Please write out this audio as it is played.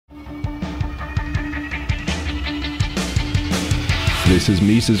This is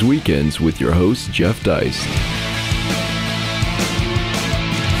Mises Weekends with your host, Jeff Deist.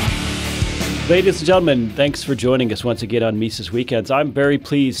 Ladies and gentlemen, thanks for joining us once again on Mises Weekends. I'm very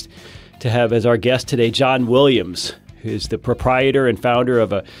pleased to have as our guest today John Williams, who is the proprietor and founder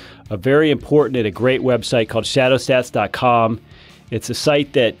of a very important and a great website called shadowstats.com. It's a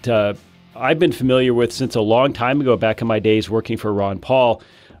site that I've been familiar with since a long time ago, back in my days working for Ron Paul.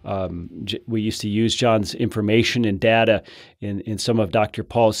 We used to use John's information and data in some of Dr.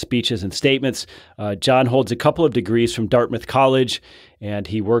 Paul's speeches and statements. John holds a couple of degrees from Dartmouth College, and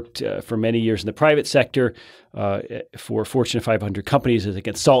he worked for many years in the private sector for Fortune 500 companies as a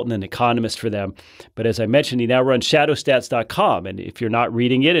consultant and economist for them. But as I mentioned, he now runs shadowstats.com. And if you're not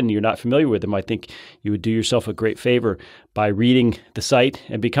reading it and you're not familiar with him, I think you would do yourself a great favor by reading the site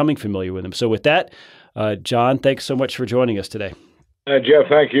and becoming familiar with him. So with that, John, thanks so much for joining us today. Jeff,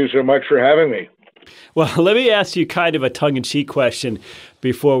 thank you so much for having me. Well, let me ask you kind of a tongue-in-cheek question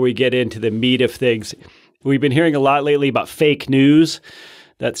before we get into the meat of things. We've been hearing a lot lately about fake news.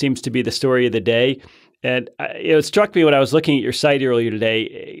 That seems to be the story of the day. And it struck me when I was looking at your site earlier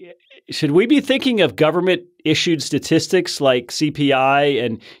today. Should we be thinking of government-issued statistics like CPI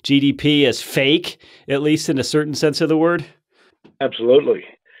and GDP as fake, at least in a certain sense of the word? Absolutely.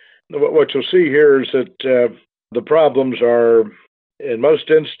 What you'll see here is that the problems are, in most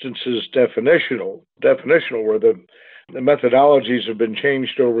instances, definitional, where the methodologies have been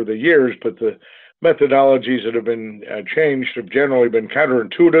changed over the years, but the methodologies that have been changed have generally been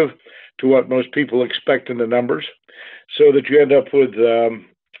counterintuitive to what most people expect in the numbers, so that you end up with the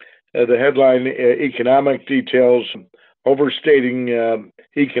headline economic details overstating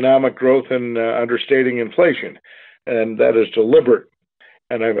economic growth and understating inflation, and that is deliberate,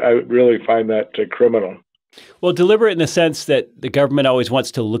 and I really find that criminal. Well, deliberate in the sense that the government always wants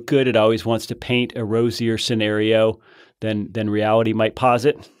to look good. It always wants to paint a rosier scenario than reality might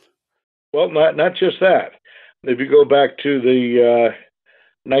posit. Well, not just that. If you go back to the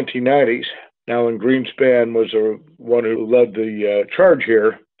 1990s, Alan Greenspan was one who led the charge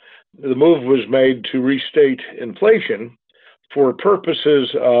here. The move was made to restate inflation for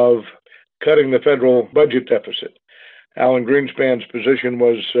purposes of cutting the federal budget deficit. Alan Greenspan's position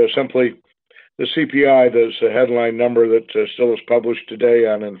was simply the CPI, that's a headline number that still is published today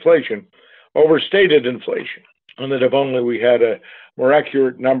on inflation, overstated inflation, and that if only we had a more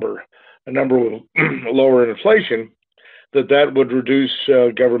accurate number, a number with lower inflation, that would reduce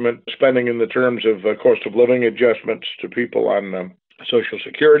government spending in the terms of cost of living adjustments to people on Social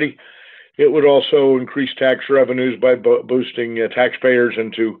Security. It would also increase tax revenues by boosting taxpayers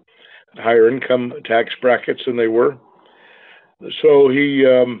into higher income tax brackets than they were. So he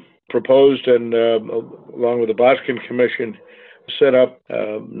proposed and, along with the Boskin Commission, set up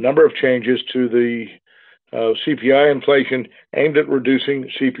a number of changes to the CPI inflation aimed at reducing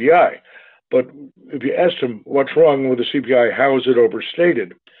CPI. But if you asked him what's wrong with the CPI, how is it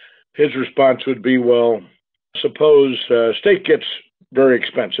overstated, his response would be, well, suppose steak gets very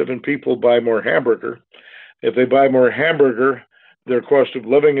expensive and people buy more hamburger. If they buy more hamburger, their cost of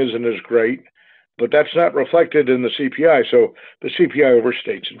living isn't as great, but that's not reflected in the CPI, so the CPI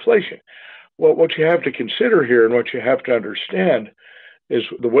overstates inflation. Well, what you have to consider here and what you have to understand is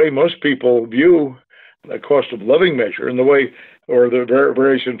the way most people view a cost of living measure and the way, or the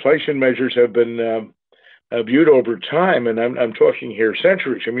various inflation measures have been viewed over time, and I'm talking here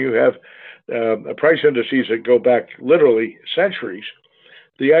centuries. I mean, you have price indices that go back literally centuries.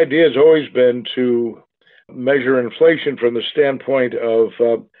 The idea has always been to measure inflation from the standpoint of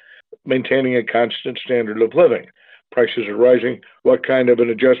maintaining a constant standard of living. Prices are rising. What kind of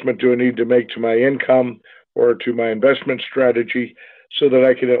an adjustment do I need to make to my income or to my investment strategy so that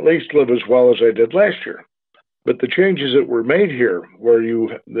I can at least live as well as I did last year? But the changes that were made here, where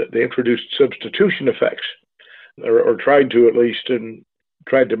they introduced substitution effects, or tried to at least, and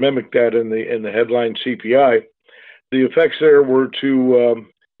tried to mimic that in the headline CPI, the effects there were to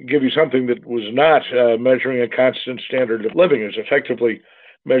give you something that was not measuring a constant standard of living. It's effectively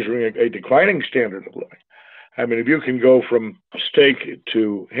measuring a declining standard of living. I mean, if you can go from steak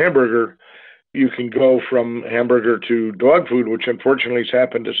to hamburger, you can go from hamburger to dog food, which unfortunately has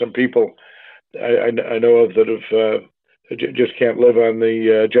happened to some people I know of that have just can't live on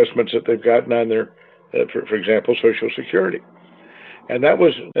the adjustments that they've gotten on their, for example, Social Security. And that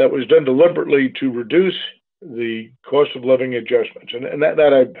was done deliberately to reduce the cost of living adjustments. And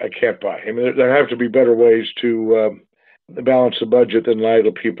that I can't buy. I mean, there have to be better ways to balance the budget than lie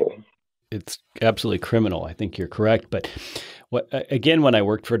to people. It's absolutely criminal. I think you're correct. But again, when I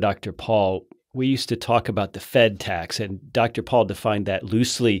worked for Dr. Paul, we used to talk about the Fed tax, and Dr. Paul defined that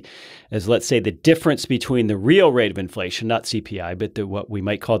loosely as, let's say, the difference between the real rate of inflation, not CPI, but what we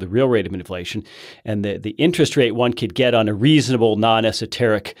might call the real rate of inflation, and the interest rate one could get on a reasonable,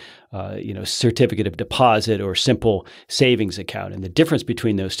 non-esoteric certificate of deposit or simple savings account. And the difference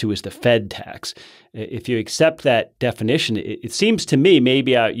between those two is the Fed tax. If you accept that definition, it seems to me,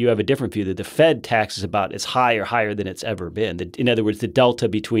 maybe you have a different view, that the Fed tax is about as high or higher than it's ever been. In other words, the delta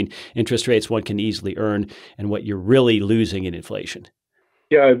between interest rates one can easily earn and what you're really losing in inflation.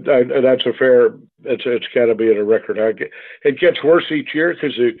 Yeah, that's a fair. It's got to be at a record high. It gets worse each year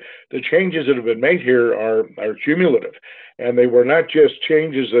because the changes that have been made here are cumulative, and they were not just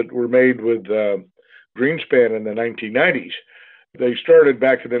changes that were made with Greenspan in the 1990s. They started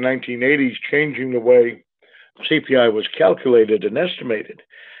back in the 1980s, changing the way CPI was calculated and estimated,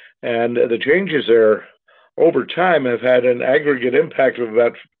 and the changes there over time have had an aggregate impact of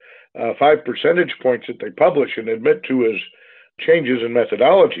about 5 percentage points that they publish and admit to as changes in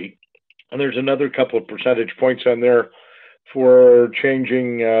methodology. And there's another couple of percentage points on there for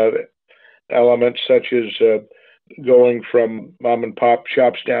changing elements such as going from mom and pop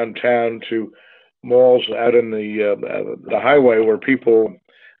shops downtown to malls out in the highway where people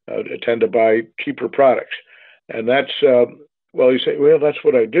tend to buy cheaper products. And that's, you say, well, that's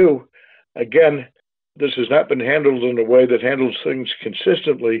what I do. Again, this has not been handled in a way that handles things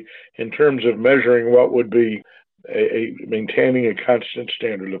consistently in terms of measuring what would be maintaining a constant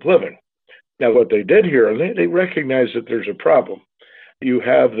standard of living. Now, what they did here, they recognize that there's a problem. You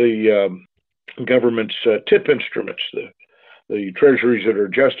have the government's tip instruments, the treasuries that are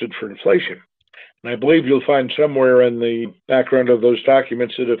adjusted for inflation. And I believe you'll find somewhere in the background of those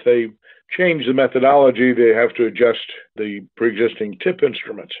documents that if they change the methodology, they have to adjust the pre-existing tip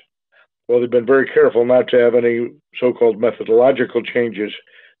instruments. Well, they've been very careful not to have any so-called methodological changes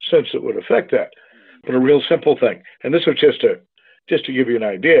since it would affect that. But a real simple thing, and this was just to give you an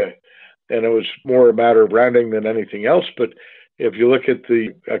idea, and it was more a matter of rounding than anything else. But if you look at the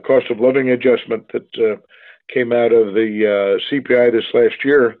cost of living adjustment that came out of the CPI this last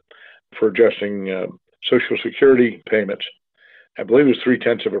year for adjusting Social Security payments, I believe it was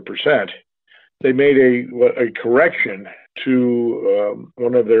 0.3%. They made a correction to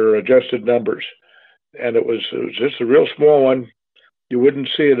one of their adjusted numbers, and it was just a real small one. You wouldn't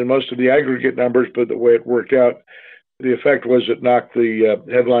see it in most of the aggregate numbers, but the way it worked out, the effect was it knocked the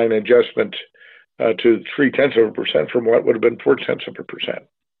headline adjustment to 0.3% from what would have been 0.4%.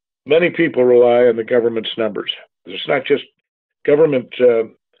 Many people rely on the government's numbers. It's not just government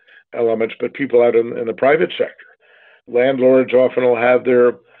elements, but people out in the private sector. Landlords often will have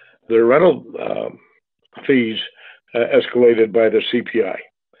their rental fees escalated by the CPI.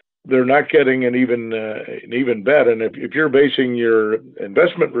 They're not getting an even bet. And if you're basing your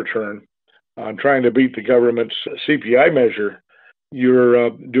investment return on trying to beat the government's CPI measure,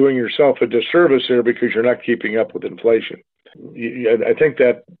 you're doing yourself a disservice there because you're not keeping up with inflation. I think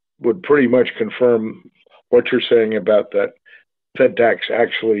that would pretty much confirm what you're saying about that Fed tax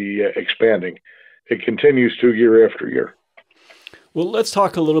actually expanding. It continues to year after year. Well, let's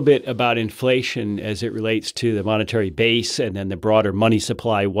talk a little bit about inflation as it relates to the monetary base and then the broader money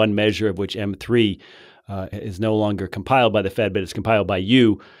supply, one measure of which M3 is no longer compiled by the Fed, but it's compiled by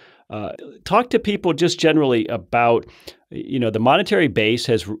you. Talk to people just generally about, the monetary base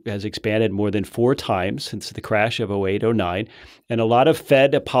has expanded more than 4 times since the crash of 08-09. And a lot of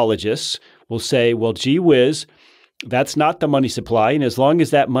Fed apologists will say, well, gee whiz, that's not the money supply. And as long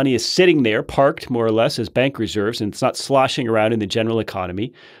as that money is sitting there, parked more or less as bank reserves, and it's not sloshing around in the general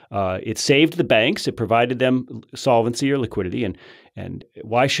economy, it saved the banks. It provided them solvency or liquidity. And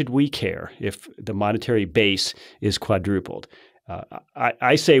why should we care if the monetary base is quadrupled?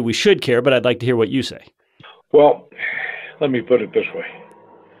 I say we should care, but I'd like to hear what you say. Well, let me put it this way.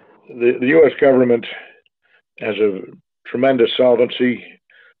 The U.S. government has a tremendous solvency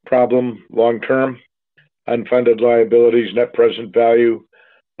problem long-term. Unfunded liabilities, net present value,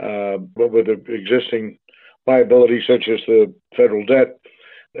 but with the existing liabilities such as the federal debt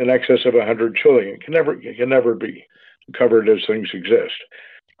in excess of $100 trillion, can never be covered as things exist.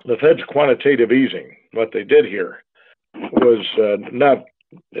 The Fed's quantitative easing, what they did here, was not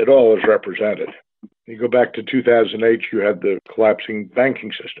at all as represented. You go back to 2008, you had the collapsing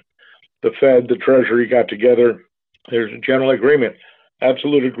banking system. The Fed, the Treasury got together. There's a general agreement.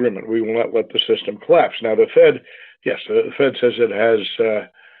 Absolute agreement. We will not let the system collapse. Now, the Fed says it has a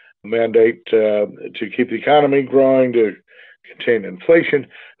mandate to keep the economy growing, to contain inflation.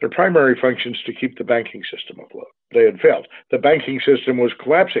 Their primary function is to keep the banking system afloat. They had failed. The banking system was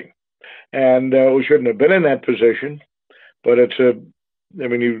collapsing, and we shouldn't have been in that position, but it's a I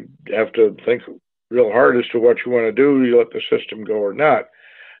mean, you have to think real hard as to what you want to do. You let the system go or not.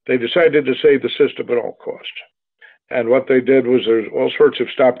 They decided to save the system at all costs. And what they did was there's all sorts of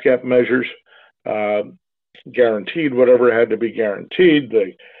stopgap measures, guaranteed whatever had to be guaranteed.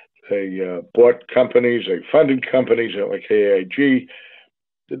 They bought companies, they funded companies like AIG.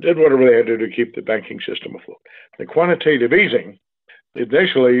 They did whatever they had to do to keep the banking system afloat. The quantitative easing,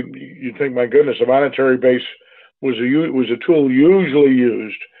 initially, you'd think, my goodness, the monetary base was a tool usually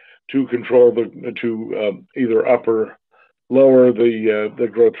used to control either up or lower the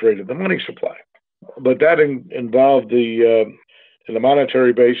growth rate of the money supply. But that involved the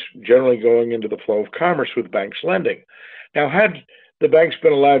monetary base generally going into the flow of commerce with banks lending. Now, had the banks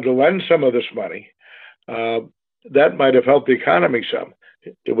been allowed to lend some of this money, that might have helped the economy some.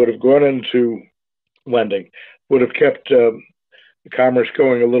 It would have gone into lending, would have kept commerce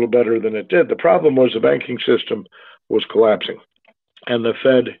going a little better than it did. The problem was the banking system was collapsing. And the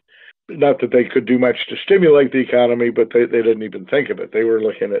Fed, not that they could do much to stimulate the economy, but they didn't even think of it. They were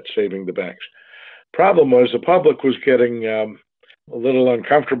looking at saving the banks. Problem was the public was getting a little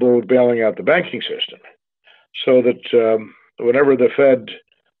uncomfortable with bailing out the banking system. So that whenever the Fed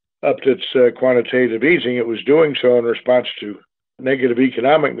upped its quantitative easing, it was doing so in response to negative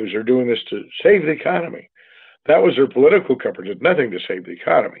economic news. They're doing this to save the economy. That was their political coverage. It did nothing to save the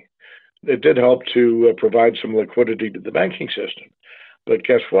economy. It did help to provide some liquidity to the banking system. But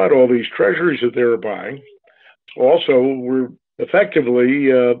guess what? All these treasuries that they were buying also were effectively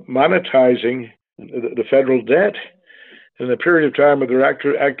monetizing the federal debt. In the period of time where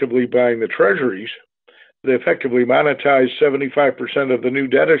they're actively buying the treasuries, they effectively monetized 75% of the new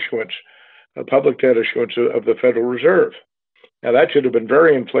debt issuance, public debt issuance of the Federal Reserve. Now, that should have been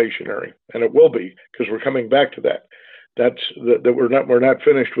very inflationary, and it will be, because we're coming back to that. That we're not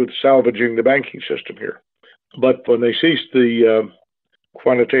finished with salvaging the banking system here. But when they ceased the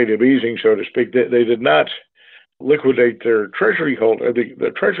quantitative easing, so to speak, they did not liquidate their treasury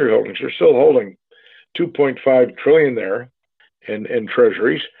the treasury holdings. They're still holding $2.5 trillion there in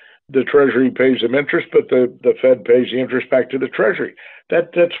treasuries. The Treasury pays them interest, but the Fed pays the interest back to the Treasury.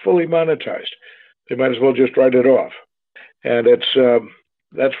 That's fully monetized. They might as well just write it off. And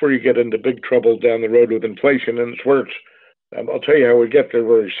that's where you get into big trouble down the road with inflation, and it's where I'll tell you how we get there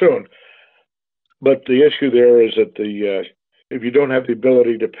very soon. But the issue there is that if you don't have the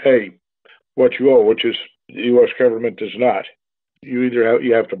ability to pay what you owe, which is the U.S. government does not, you either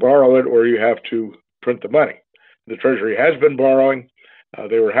have to borrow it or you have to print the money. The Treasury has been borrowing.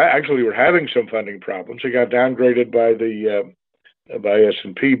 They were having some funding problems. They got downgraded by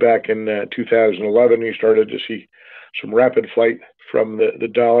S&P back in 2011. You started to see some rapid flight from the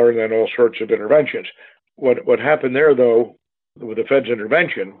dollar, and then all sorts of interventions. What happened there, though, with the Fed's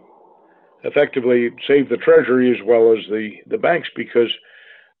intervention, effectively saved the Treasury as well as the banks, because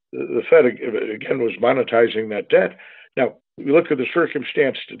the Fed again was monetizing that debt. Now, if you look at the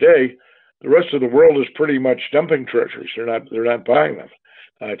circumstance today, the rest of the world is pretty much dumping treasuries. They're not buying them.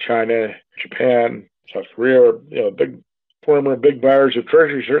 China, Japan, South Korea, former big buyers of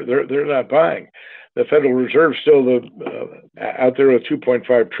treasuries. They're not buying. The Federal Reserve still out there with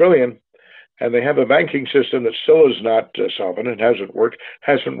 $2.5 trillion, and they have a banking system that still is not solvent. It hasn't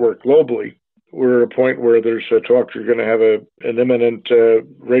worked globally. We're at a point where there's talk you're going to have an imminent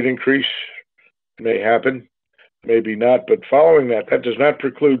rate increase. It may happen, maybe not. But following that does not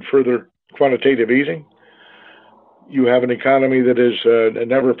preclude further quantitative easing. You have an economy that is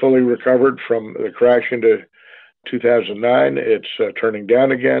never fully recovered from the crash into 2009. It's turning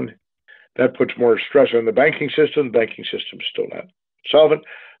down again. That puts more stress on the banking system. The banking system is still not solvent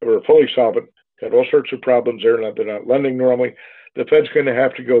or fully solvent. Got all sorts of problems there. They're not lending normally. The Fed's going to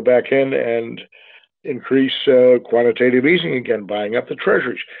have to go back in and increase quantitative easing again, buying up the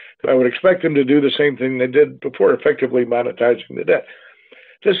treasuries. I would expect them to do the same thing they did before, effectively monetizing the debt.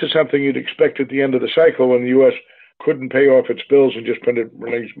 This is something you'd expect at the end of the cycle when the U.S. couldn't pay off its bills and just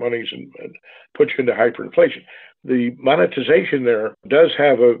release monies and put you into hyperinflation. The monetization there does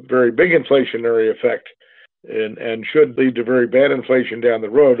have a very big inflationary effect and should lead to very bad inflation down the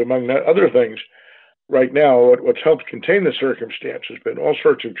road. Among other things, right now, what's helped contain the circumstance has been all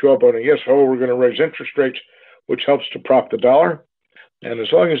sorts of jawboning. Yes, we're going to raise interest rates, which helps to prop the dollar. And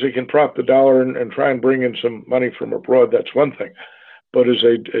as long as they can prop the dollar and try and bring in some money from abroad, that's one thing. But as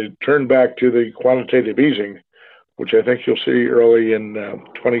they turn back to the quantitative easing, which I think you'll see early in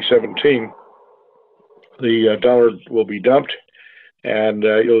 2017, the dollar will be dumped, and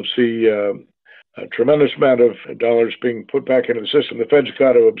you'll see a tremendous amount of dollars being put back into the system. The Fed's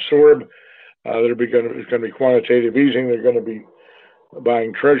got to absorb. There's going to be quantitative easing. They're going to be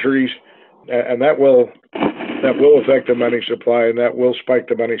buying treasuries, and that will that will affect the money supply, and that will spike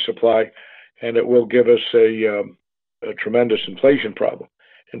the money supply, and it will give us a tremendous inflation problem.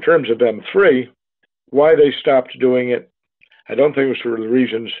 In terms of M3, why they stopped doing it, I don't think it was for the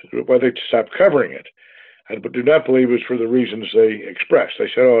reasons why they stopped covering it. I do not believe it was for the reasons they expressed. They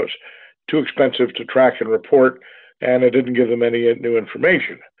said, oh, it's too expensive to track and report, and it didn't give them any new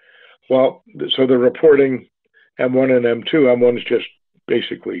information. Well, so they're reporting M1 and M2. M1 is just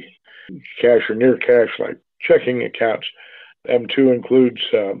basically cash or near cash, like checking accounts. M2 includes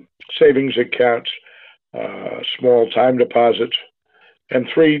savings accounts, small time deposits.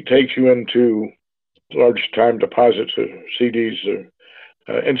 M3 takes you into large time deposits, CDs,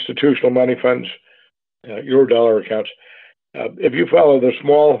 institutional money funds, Eurodollar accounts. If you follow the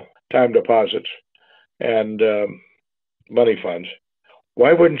small time deposits and money funds,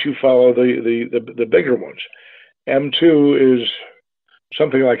 why wouldn't you follow the bigger ones? M2 is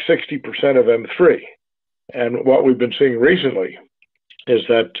something like 60% of M3. And what we've been seeing recently is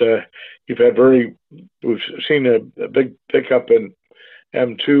that we've seen a big pickup in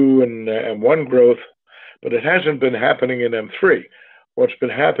M2 and M1 growth, but it hasn't been happening in M3. What's been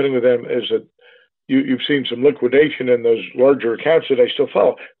happening with them is that you've seen some liquidation in those larger accounts that I still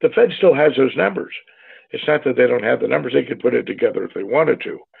follow. The Fed still has those numbers. It's not that they don't have the numbers. They could put it together if they wanted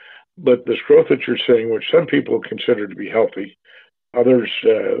to. But this growth that you're seeing, which some people consider to be healthy, others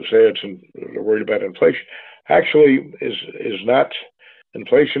say they're worried about inflation, actually is not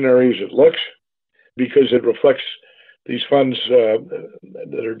inflationary as it looks, because it reflects these funds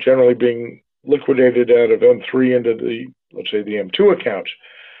that are generally being liquidated out of M3 into let's say the M2 accounts,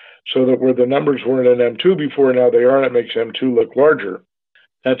 so that where the numbers weren't in M2 before, now they are, and it makes M2 look larger.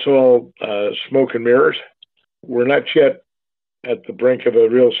 That's all smoke and mirrors. We're not yet at the brink of a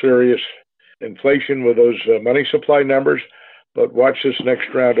real serious inflation with those money supply numbers, but watch this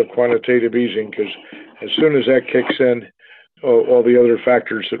next round of quantitative easing, because as soon as that kicks in, all the other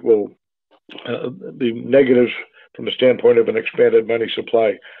factors that will be negatives from the standpoint of an expanded money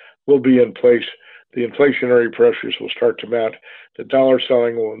supply will be in place. The inflationary pressures will start to mount. The dollar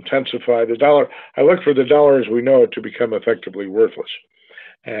selling will intensify. I look for the dollar as we know it to become effectively worthless.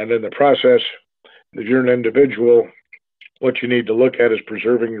 And in the process, if you're an individual, what you need to look at is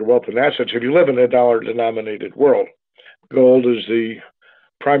preserving your wealth and assets. If you live in a dollar-denominated world, gold is the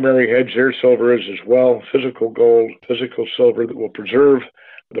primary hedge there. Silver is as well. Physical gold, physical silver that will preserve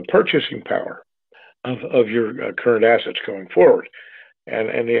the purchasing power of your current assets going forward.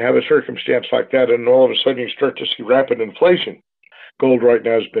 And you have a circumstance like that, and all of a sudden you start to see rapid inflation. Gold right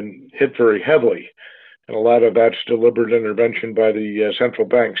now has been hit very heavily, and a lot of that's deliberate intervention by the central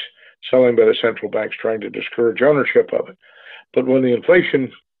banks, selling by the central banks, trying to discourage ownership of it. But when the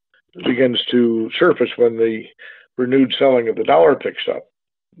inflation begins to surface, when the renewed selling of the dollar picks up,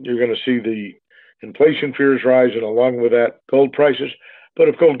 you're going to see the inflation fears rise, and along with that, gold prices. But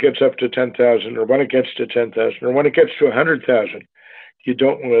if gold gets up to 10,000, or when it gets to 10,000, or when it gets to 100,000, you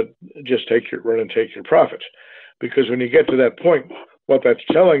don't want to just run and take your profits. Because when you get to that point, what that's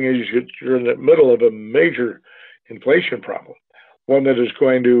telling is you're in the middle of a major inflation problem, one that is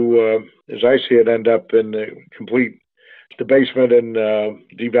going to, as I see it, end up in a complete debasement and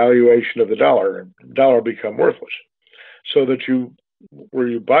devaluation of the dollar, and the dollar will become worthless. So that where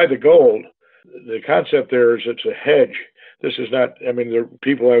you buy the gold, the concept there is it's a hedge. This is not,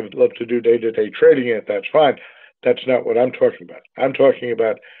 people have love to do day-to-day trading it, that's fine. That's not what I'm talking about. I'm talking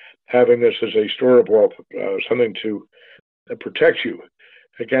about having this as a store of wealth, something to protect you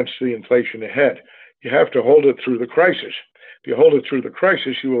against the inflation ahead. You have to hold it through the crisis. If you hold it through the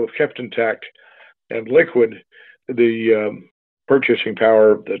crisis, you will have kept intact and liquid the purchasing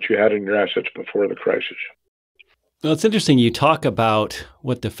power that you had in your assets before the crisis. Well, it's interesting you talk about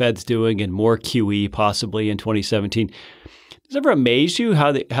what the Fed's doing and more QE possibly in 2017. Does it ever amaze you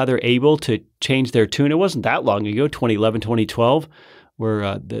how they're able to change their tune? It wasn't that long ago, 2011, 2012,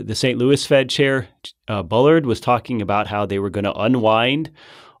 where the St. Louis Fed chair, Bullard, was talking about how they were going to unwind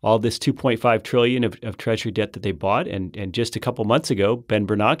all this $2.5 trillion of Treasury debt that they bought. And just a couple months ago, Ben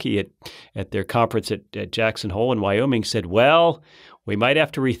Bernanke at their conference at Jackson Hole in Wyoming said, well, we might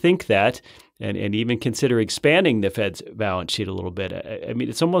have to rethink that and even consider expanding the Fed's balance sheet a little bit. I mean,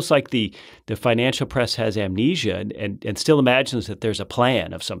 it's almost like the financial press has amnesia and still imagines that there's a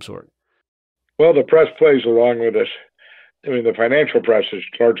plan of some sort. Well, the press plays along with this. The financial press is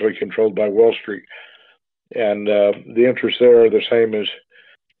largely controlled by Wall Street, and the interests there are the same as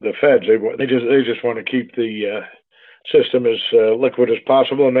the Feds. They just want to keep the system as liquid as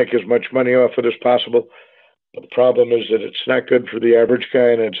possible and make as much money off it as possible. But the problem is that it's not good for the average guy,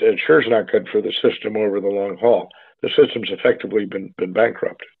 and it sure is not good for the system over the long haul. The system's effectively been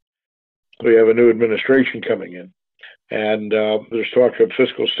bankrupted. We have a new administration coming in. And there's talk of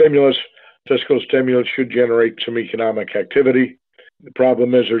fiscal stimulus. Fiscal stimulus should generate some economic activity. The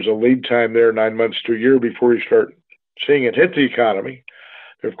problem is there's a lead time there, 9 months to a year, before you start seeing it hit the economy.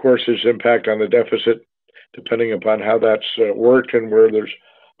 There, of course, is impact on the deficit, depending upon how that's worked and where there's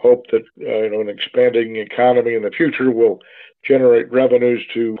hope that an expanding economy in the future will generate revenues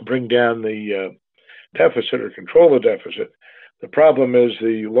to bring down the deficit or control the deficit. The problem is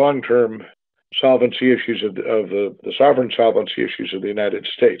the long-term solvency issues of the sovereign solvency issues of the United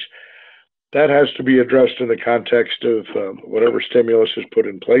States. That has to be addressed in the context of whatever stimulus is put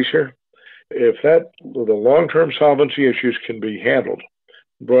in place here. If the long-term solvency issues can be handled,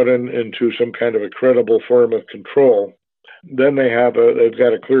 brought into some kind of a credible form of control, then they've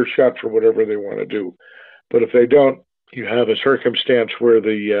got a clear shot for whatever they want to do. But if they don't, you have a circumstance where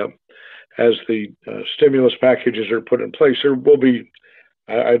as the stimulus packages are put in place, there will be,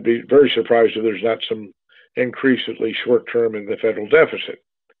 I'd be very surprised if there's not some increase, at least short-term, in the federal deficit.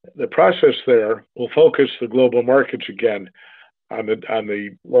 The process there will focus the global markets again on the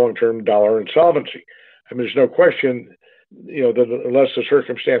long-term dollar insolvency. I mean, there's no question, that unless the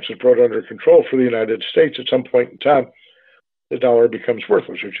circumstance is brought under control for the United States, at some point in time, the dollar becomes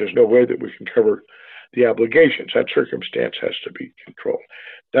worthless, which there's no way that we can cover the obligations. That circumstance has to be controlled.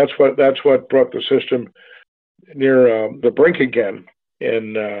 That's what brought the system near the brink again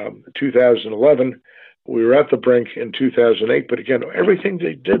in 2011. We were at the brink in 2008, but again, everything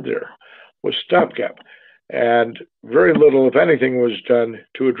they did there was stopgap. And very little, if anything, was done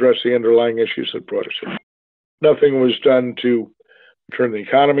to address the underlying issues that brought us in. Nothing was done to turn the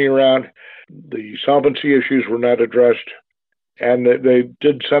economy around. The solvency issues were not addressed. And they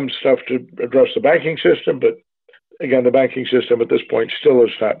did some stuff to address the banking system, but again, the banking system at this point still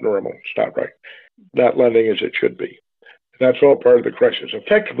is not normal. It's not right. Not lending as it should be. That's all part of the crisis.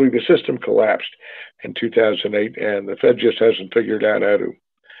 Effectively, the system collapsed in 2008, and the Fed just hasn't figured out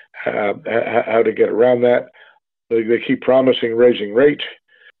how to get around that. They keep promising raising rates,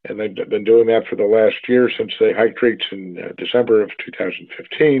 and they've been doing that for the last year since they hiked rates in December of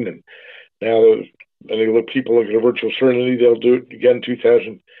 2015, and now people look at a virtual certainty they'll do it again in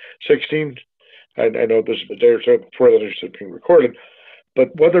 2016. I know this is the day or so before that it's being recorded,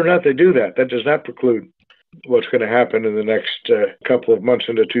 but whether or not they do that does not preclude what's going to happen in the next couple of months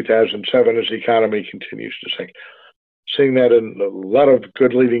into 2007 as the economy continues to sink. Seeing that in a lot of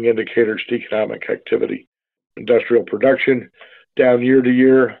good leading indicators to economic activity. Industrial production down year to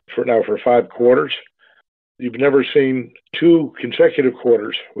year for 5 quarters. You've never seen 2 consecutive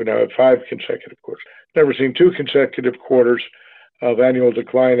quarters. We now have 5 consecutive quarters. Never seen 2 consecutive quarters of annual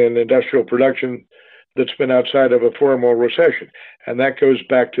decline in industrial production that's been outside of a formal recession. And that goes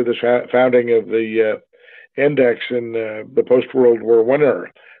back to the founding of the index in the post-World War I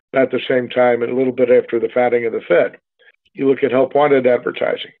era, at the same time and a little bit after the founding of the Fed. You look at help wanted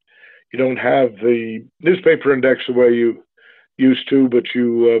advertising. You don't have the newspaper index the way you used to, but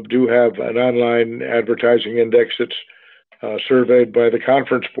you do have an online advertising index that's surveyed by the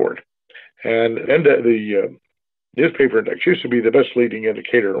Conference Board. And the newspaper index used to be the best leading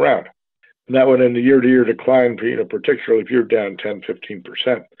indicator around. And that went into year-to-year decline, particularly if you're down 10,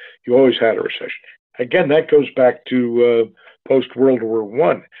 15%. You always had a recession. Again, that goes back to post-World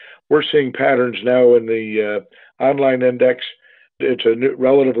War I. We're seeing patterns now in the online index. It's a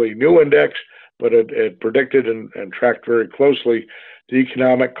relatively new index, but it predicted and tracked very closely the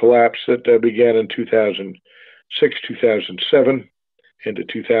economic collapse that began in 2006, 2007 into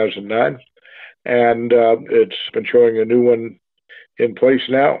 2009. And it's been showing a new one in place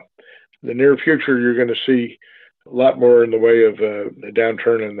now. In the near future, you're going to see a lot more in the way of a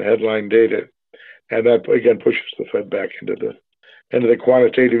downturn in the headline data. And that, again, pushes the Fed back into the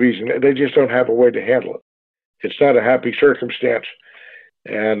quantitative easing. They just don't have a way to handle it. It's not a happy circumstance.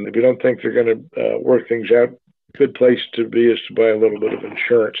 And if you don't think they're going to work things out, a good place to be is to buy a little bit of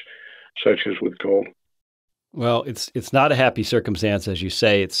insurance, such as with gold. Well, it's not a happy circumstance, as you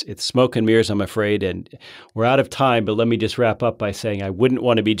say. It's smoke and mirrors, I'm afraid, and we're out of time. But let me just wrap up by saying I wouldn't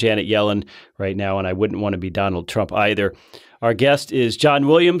want to be Janet Yellen right now, and I wouldn't want to be Donald Trump either. Our guest is John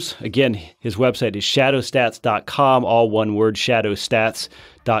Williams. Again, his website is shadowstats.com, all one word,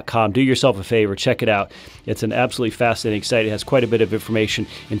 shadowstats.com. Do yourself a favor, check it out. It's an absolutely fascinating site. It has quite a bit of information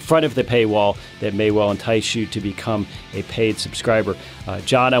in front of the paywall that may well entice you to become a paid subscriber.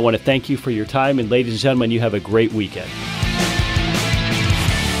 John, I want to thank you for your time, and ladies and gentlemen, you have a great weekend.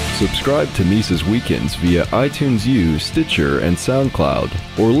 Subscribe to Mises Weekends via iTunes U, Stitcher, and SoundCloud,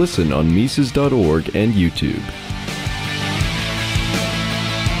 or listen on Mises.org and YouTube.